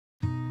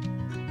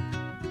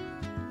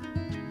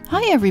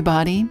Hi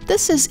everybody,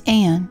 this is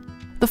Anne.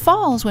 The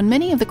fall is when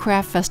many of the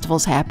craft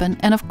festivals happen,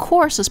 and of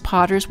course as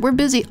potters we're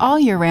busy all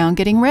year round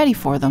getting ready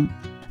for them.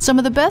 Some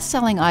of the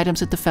best-selling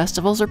items at the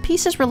festivals are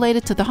pieces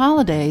related to the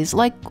holidays,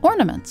 like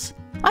ornaments.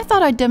 I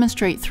thought I'd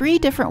demonstrate 3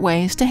 different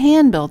ways to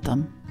hand build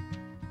them.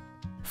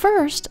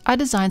 First, I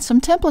designed some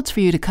templates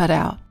for you to cut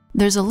out.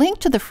 There's a link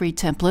to the free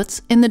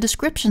templates in the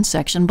description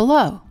section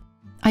below.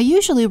 I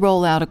usually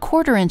roll out a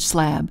 1/4 inch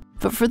slab,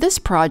 but for this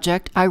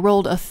project I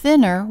rolled a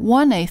thinner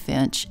 1/8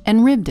 inch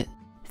and ribbed it.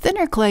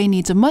 Thinner clay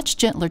needs a much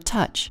gentler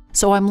touch,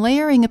 so I'm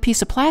layering a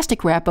piece of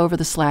plastic wrap over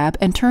the slab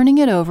and turning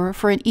it over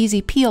for an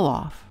easy peel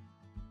off.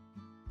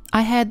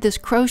 I had this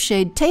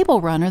crocheted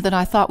table runner that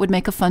I thought would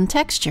make a fun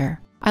texture.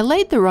 I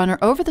laid the runner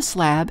over the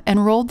slab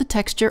and rolled the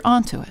texture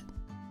onto it.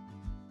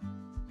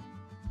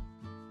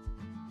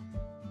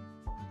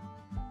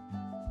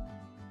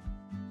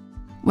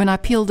 When I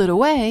peeled it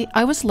away,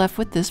 I was left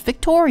with this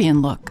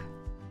Victorian look.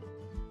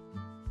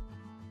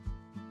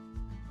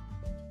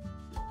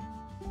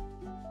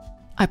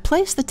 I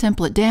placed the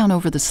template down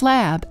over the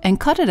slab and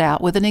cut it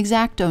out with an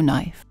X-Acto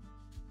knife.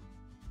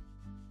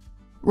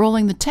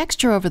 Rolling the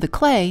texture over the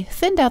clay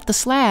thinned out the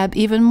slab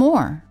even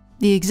more.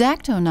 The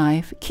X-Acto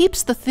knife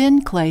keeps the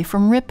thin clay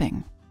from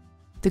ripping.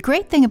 The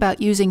great thing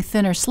about using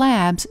thinner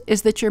slabs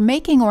is that you're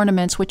making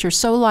ornaments which are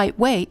so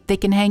lightweight they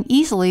can hang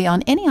easily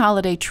on any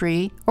holiday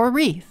tree or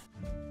wreath.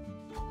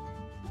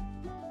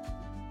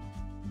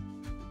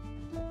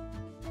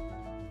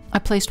 I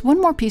placed one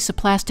more piece of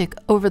plastic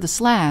over the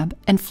slab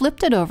and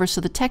flipped it over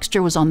so the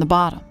texture was on the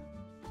bottom.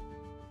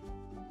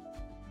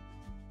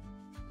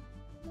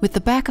 With the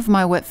back of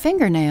my wet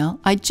fingernail,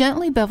 I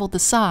gently beveled the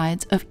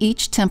sides of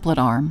each template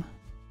arm.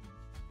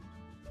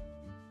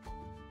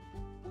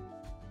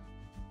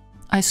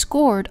 I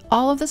scored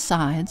all of the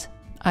sides.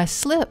 I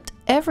slipped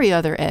every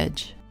other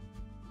edge.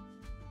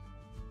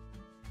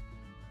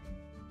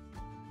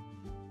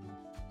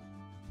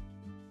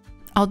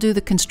 I'll do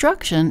the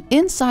construction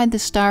inside the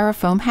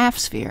styrofoam half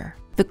sphere.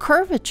 The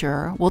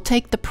curvature will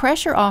take the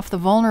pressure off the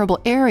vulnerable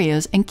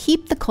areas and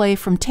keep the clay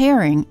from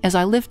tearing as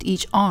I lift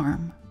each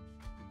arm.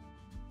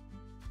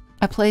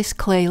 I placed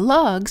clay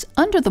lugs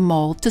under the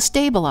mold to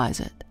stabilize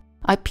it.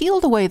 I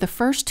peeled away the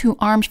first 2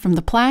 arms from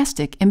the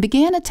plastic and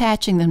began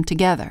attaching them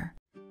together.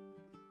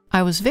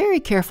 I was very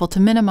careful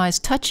to minimize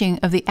touching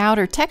of the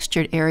outer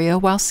textured area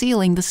while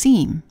sealing the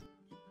seam.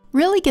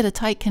 Really get a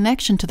tight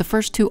connection to the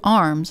first 2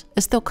 arms,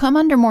 as they'll come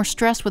under more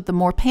stress with the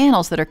more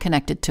panels that are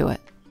connected to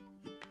it.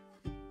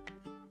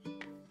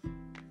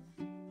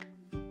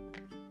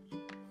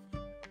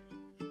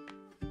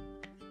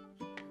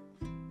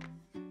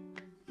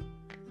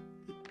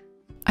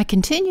 I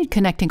continued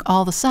connecting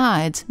all the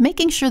sides,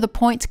 making sure the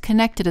points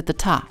connected at the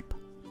top.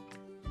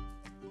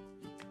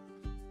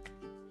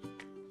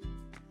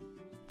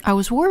 I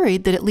was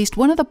worried that at least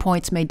one of the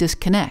points may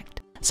disconnect,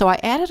 so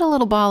I added a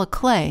little ball of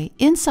clay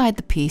inside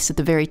the piece at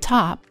the very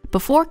top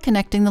before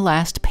connecting the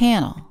last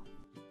panel.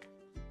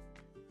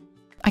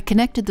 I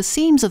connected the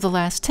seams of the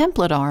last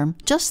template arm,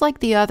 just like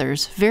the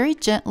others, very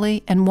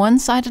gently and one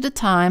side at a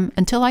time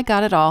until I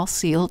got it all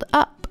sealed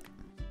up.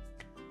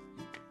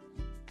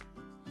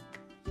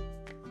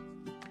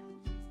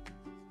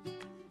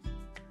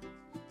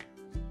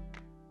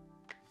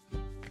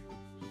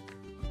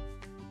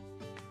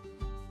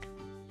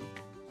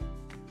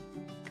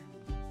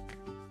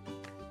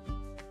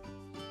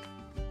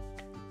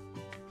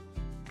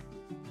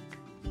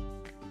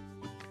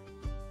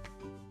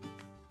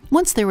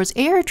 Once there was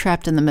air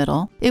trapped in the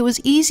middle, it was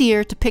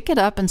easier to pick it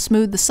up and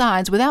smooth the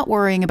sides without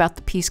worrying about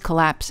the piece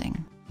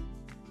collapsing.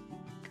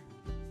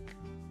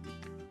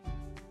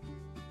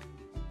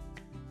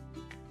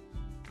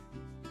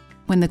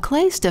 When the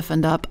clay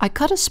stiffened up, I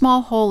cut a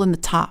small hole in the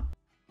top.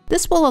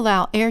 This will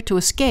allow air to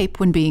escape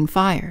when being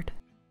fired.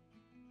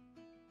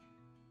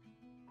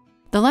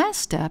 The last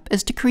step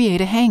is to create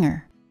a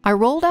hanger. I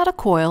rolled out a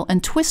coil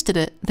and twisted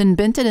it, then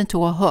bent it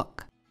into a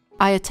hook.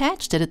 I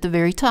attached it at the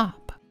very top.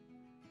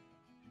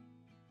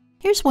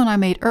 Here's one I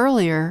made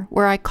earlier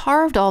where I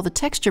carved all the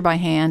texture by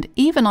hand,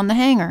 even on the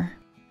hanger.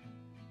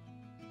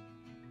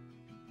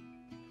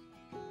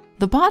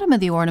 The bottom of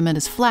the ornament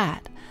is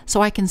flat,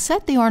 so I can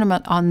set the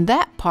ornament on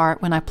that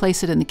part when I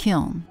place it in the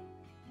kiln.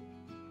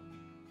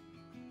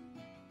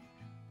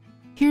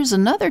 Here's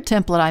another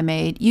template I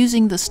made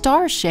using the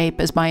star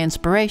shape as my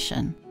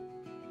inspiration.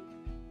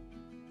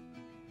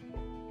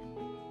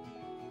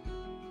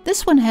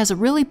 This one has a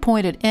really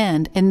pointed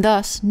end and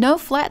thus no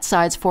flat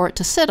sides for it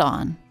to sit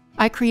on.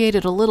 I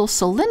created a little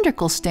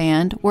cylindrical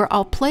stand where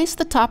I'll place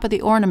the top of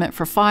the ornament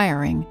for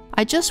firing.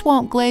 I just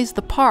won't glaze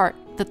the part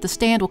that the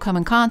stand will come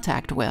in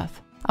contact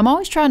with. I'm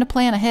always trying to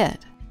plan ahead.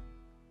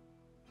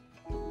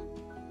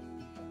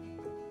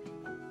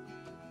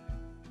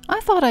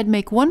 I thought I'd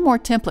make one more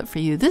template for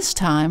you this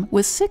time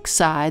with 6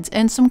 sides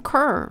and some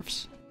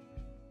curves.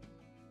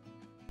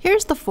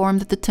 Here's the form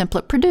that the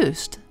template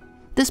produced.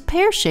 This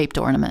pear-shaped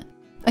ornament.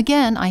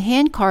 Again, I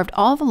hand carved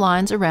all the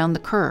lines around the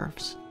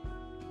curves.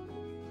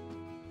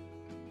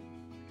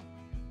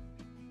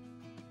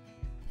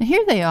 And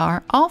here they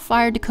are, all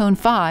fired to cone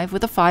 5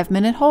 with a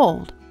 5-minute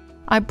hold.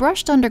 I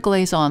brushed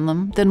underglaze on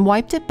them, then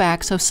wiped it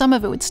back so some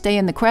of it would stay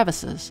in the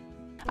crevices.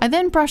 I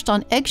then brushed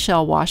on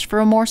eggshell wash for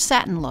a more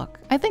satin look.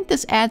 I think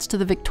this adds to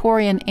the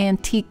Victorian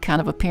antique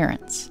kind of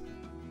appearance.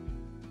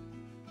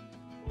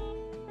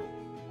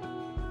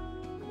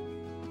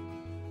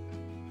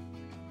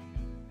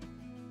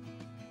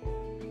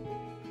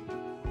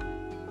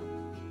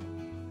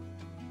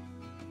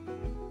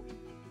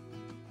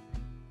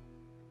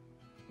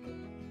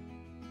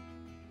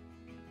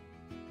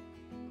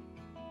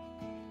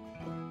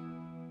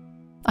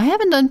 I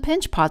haven't done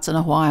pinch pots in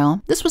a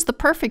while. This was the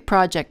perfect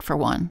project for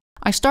one.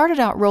 I started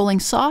out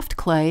rolling soft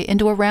clay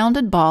into a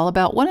rounded ball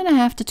about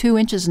 1.5 to 2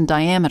 inches in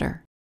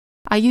diameter.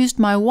 I used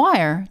my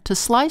wire to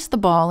slice the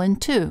ball in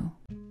two.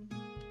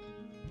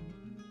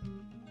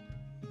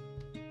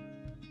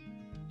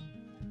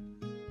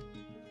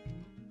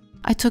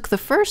 I took the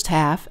first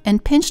half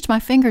and pinched my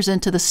fingers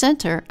into the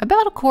center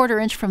about 1/4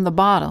 inch from the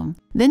bottom,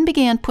 then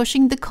began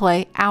pushing the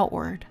clay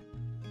outward.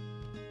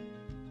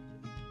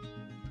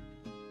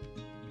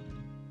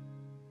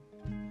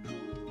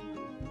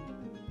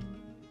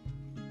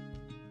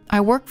 I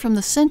worked from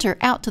the center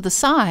out to the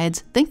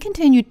sides, then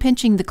continued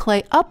pinching the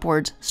clay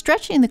upwards,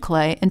 stretching the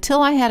clay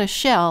until I had a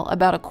shell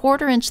about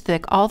 1/4 inch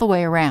thick all the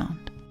way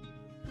around.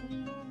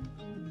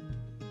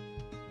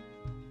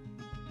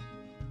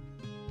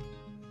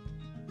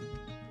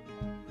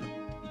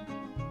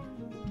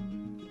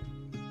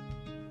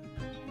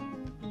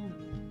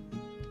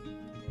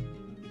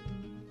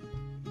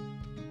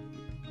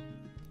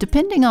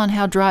 Depending on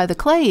how dry the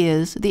clay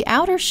is, the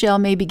outer shell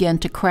may begin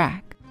to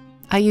crack.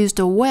 I used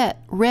a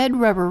wet red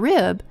rubber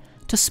rib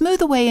to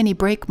smooth away any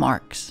break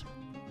marks.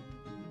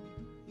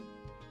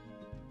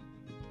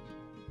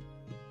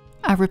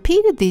 I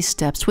repeated these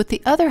steps with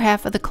the other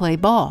half of the clay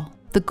ball.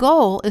 The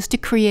goal is to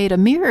create a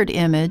mirrored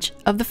image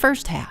of the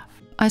first half.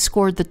 I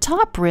scored the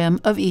top rim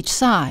of each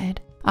side.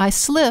 I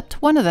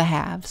slipped one of the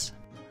halves.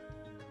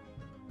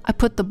 I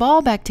put the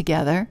ball back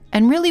together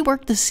and really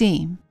worked the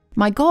seam.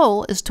 My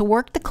goal is to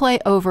work the clay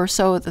over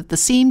so that the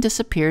seam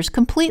disappears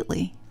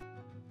completely.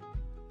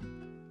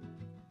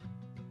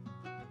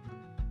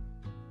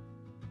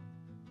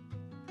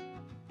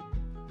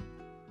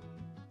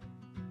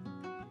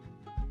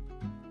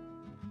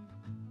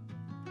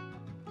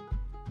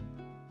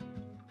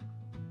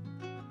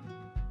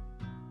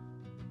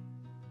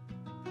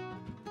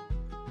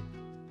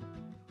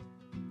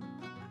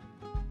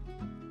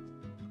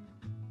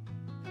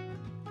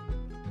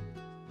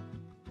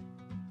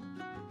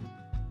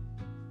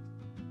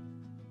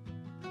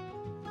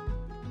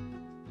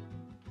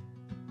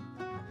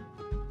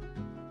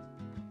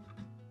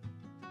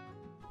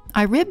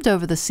 I ribbed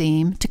over the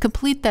seam to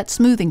complete that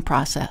smoothing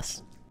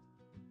process.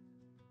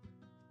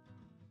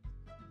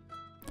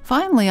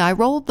 Finally, I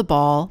rolled the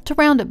ball to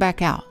round it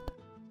back out.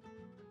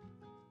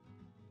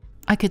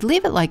 I could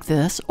leave it like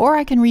this, or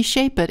I can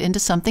reshape it into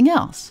something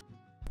else.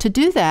 To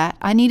do that,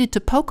 I needed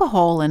to poke a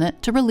hole in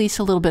it to release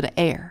a little bit of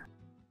air.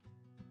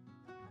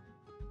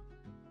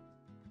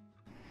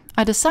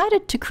 I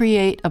decided to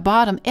create a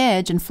bottom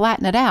edge and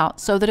flatten it out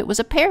so that it was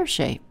a pear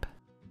shape.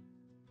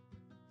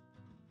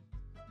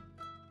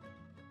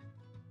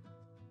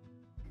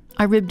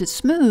 I ribbed it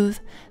smooth,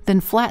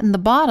 then flattened the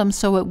bottom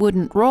so it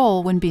wouldn't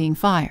roll when being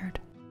fired.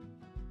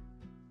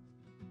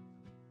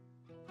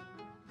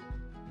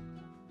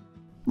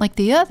 Like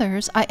the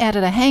others, I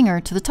added a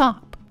hanger to the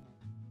top.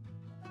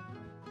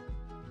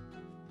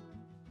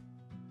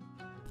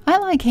 I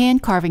like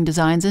hand carving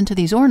designs into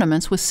these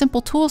ornaments with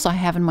simple tools I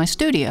have in my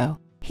studio.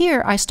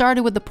 Here, I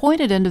started with the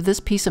pointed end of this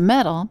piece of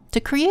metal to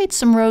create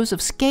some rows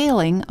of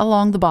scaling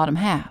along the bottom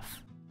half.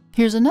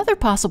 Here's another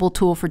possible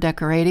tool for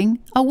decorating,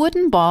 a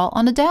wooden ball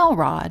on a dowel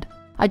rod.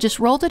 I just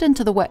rolled it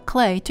into the wet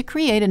clay to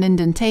create an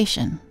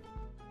indentation.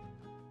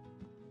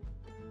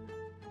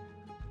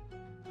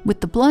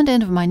 With the blunt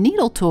end of my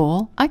needle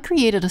tool, I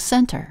created a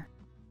center.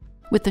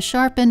 With the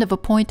sharp end of a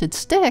pointed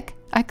stick,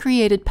 I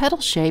created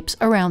petal shapes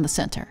around the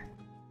center.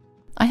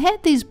 I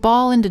had these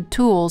ball-ended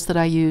tools that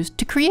I used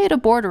to create a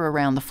border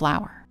around the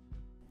flower.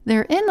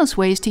 There are endless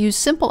ways to use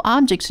simple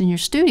objects in your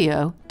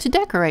studio to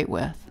decorate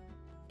with.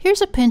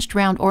 Here's a pinched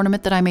round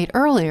ornament that I made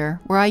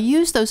earlier where I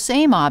used those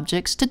same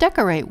objects to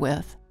decorate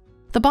with.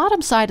 The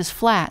bottom side is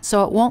flat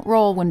so it won't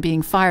roll when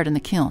being fired in the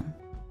kiln.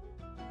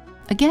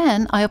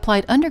 Again, I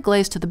applied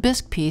underglaze to the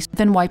bisque piece,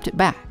 then wiped it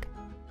back.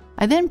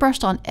 I then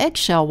brushed on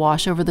eggshell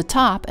wash over the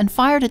top and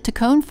fired it to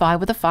cone 5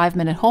 with a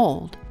 5-minute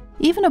hold.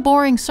 Even a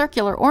boring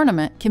circular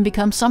ornament can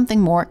become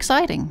something more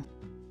exciting.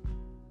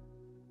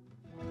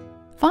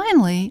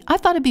 Finally, I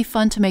thought it'd be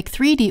fun to make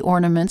 3D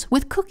ornaments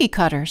with cookie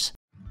cutters.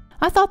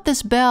 I thought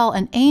this bell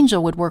and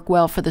angel would work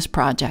well for this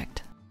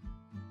project.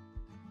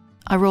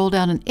 I rolled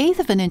out 1/8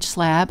 of an inch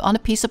slab on a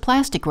piece of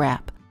plastic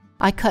wrap.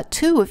 I cut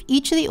 2 of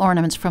each of the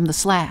ornaments from the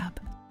slab.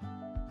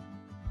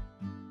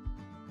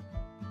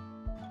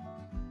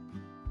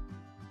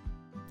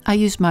 I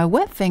used my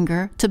wet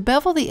finger to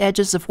bevel the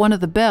edges of one of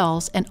the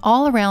bells and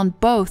all around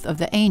both of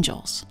the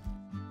angels.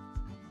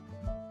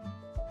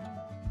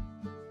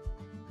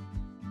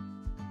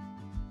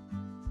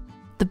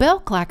 The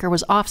bell clacker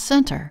was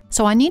off-center,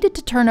 so I needed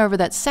to turn over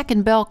that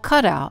second bell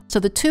cutout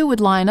so the two would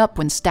line up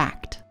when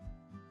stacked.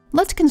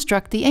 Let's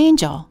construct the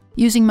angel.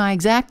 Using my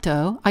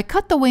X-Acto, I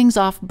cut the wings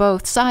off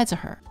both sides of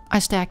her. I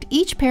stacked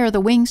each pair of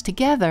the wings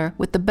together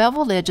with the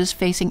beveled edges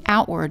facing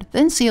outward,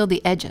 then sealed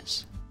the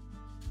edges.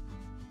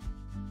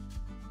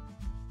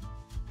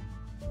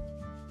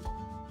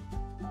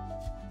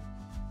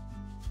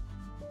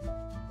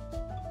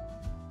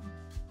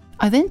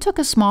 I then took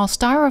a small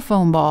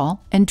styrofoam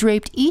ball and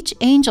draped each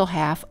angel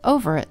half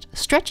over it,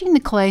 stretching the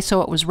clay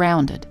so it was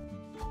rounded.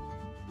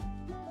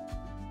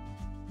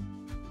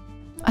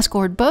 I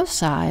scored both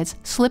sides,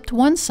 slipped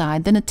one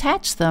side, then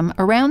attached them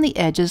around the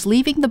edges,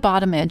 leaving the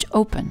bottom edge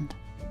opened.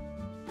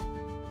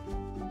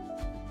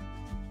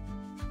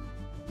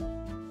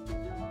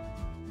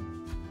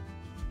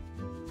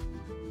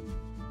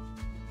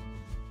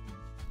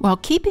 While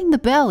keeping the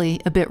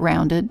belly a bit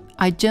rounded,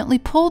 I gently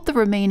pulled the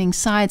remaining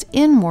sides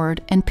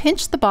inward and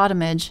pinched the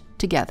bottom edge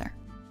together.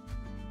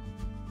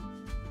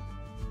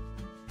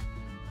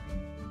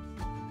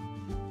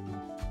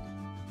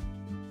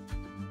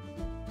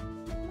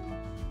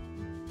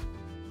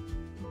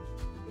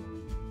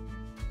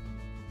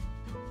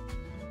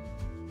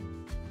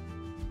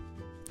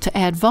 To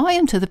add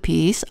volume to the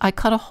piece, I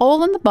cut a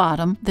hole in the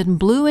bottom, then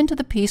blew into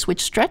the piece,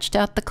 which stretched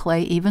out the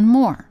clay even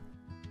more.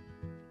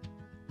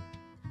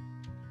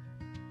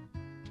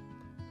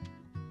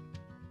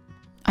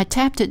 I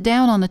tapped it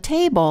down on the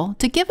table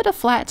to give it a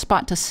flat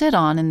spot to sit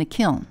on in the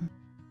kiln.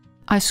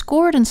 I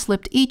scored and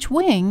slipped each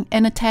wing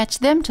and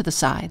attached them to the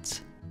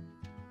sides.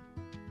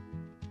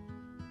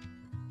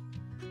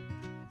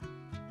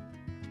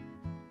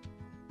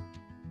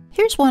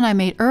 Here's one I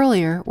made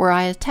earlier where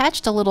I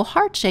attached a little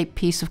heart-shaped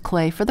piece of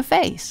clay for the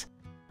face.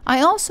 I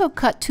also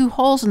cut 2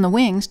 holes in the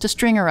wings to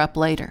string her up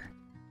later.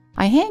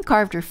 I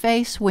hand-carved her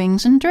face,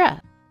 wings, and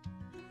dress.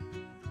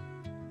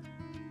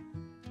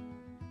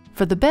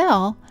 For the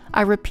bell,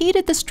 I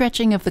repeated the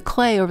stretching of the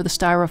clay over the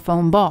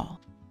styrofoam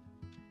ball.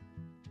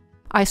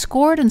 I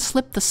scored and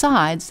slipped the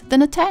sides,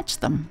 then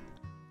attached them.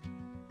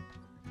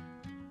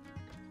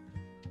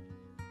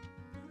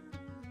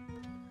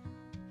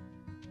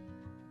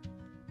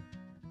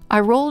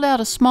 I rolled out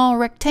a small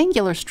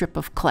rectangular strip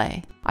of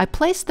clay. I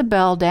placed the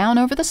bell down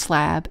over the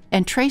slab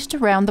and traced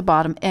around the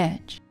bottom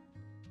edge.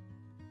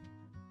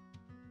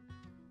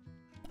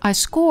 I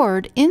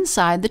scored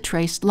inside the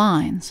traced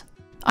lines.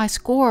 I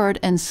scored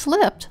and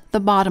slipped the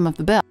bottom of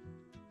the bell.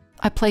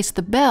 I placed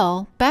the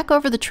bell back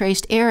over the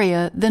traced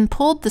area, then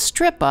pulled the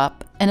strip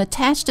up and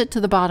attached it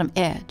to the bottom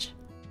edge.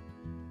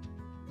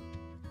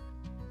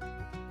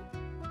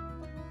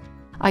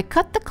 I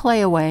cut the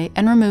clay away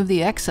and removed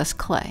the excess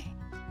clay.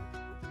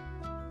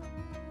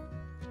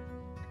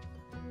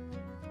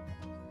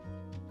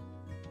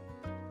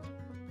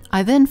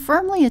 I then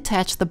firmly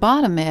attached the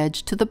bottom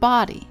edge to the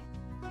body.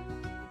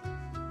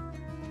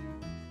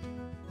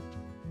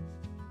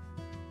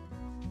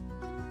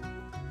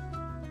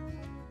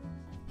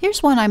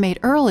 Here's one I made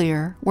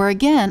earlier, where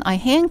again I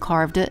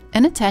hand-carved it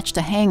and attached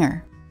a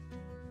hanger.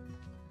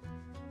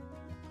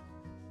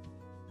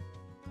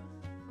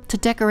 To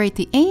decorate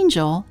the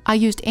angel, I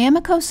used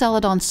Amico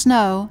Celadon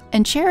Snow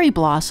and Cherry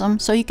Blossom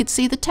so you could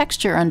see the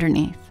texture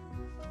underneath.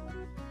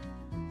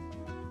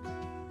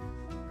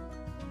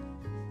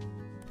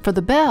 For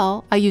the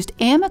bell, I used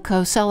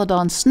Amico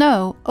Celadon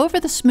Snow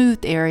over the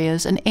smoothed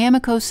areas and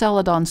Amico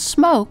Celadon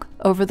Smoke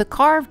over the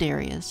carved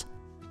areas.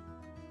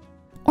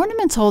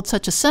 Ornaments hold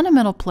such a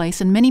sentimental place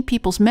in many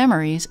people's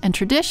memories and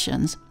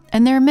traditions,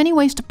 and there are many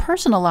ways to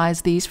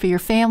personalize these for your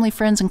family,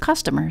 friends, and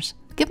customers.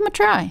 Give them a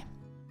try.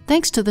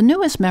 Thanks to the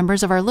newest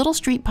members of our Little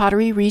Street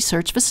Pottery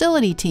Research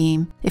Facility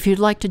team. If you'd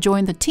like to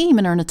join the team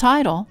and earn a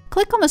title,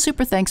 click on the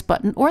Super Thanks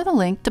button or the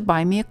link to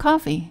buy me a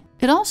coffee.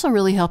 It also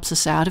really helps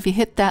us out if you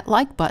hit that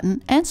like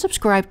button and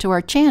subscribe to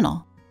our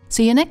channel.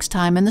 See you next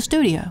time in the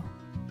studio.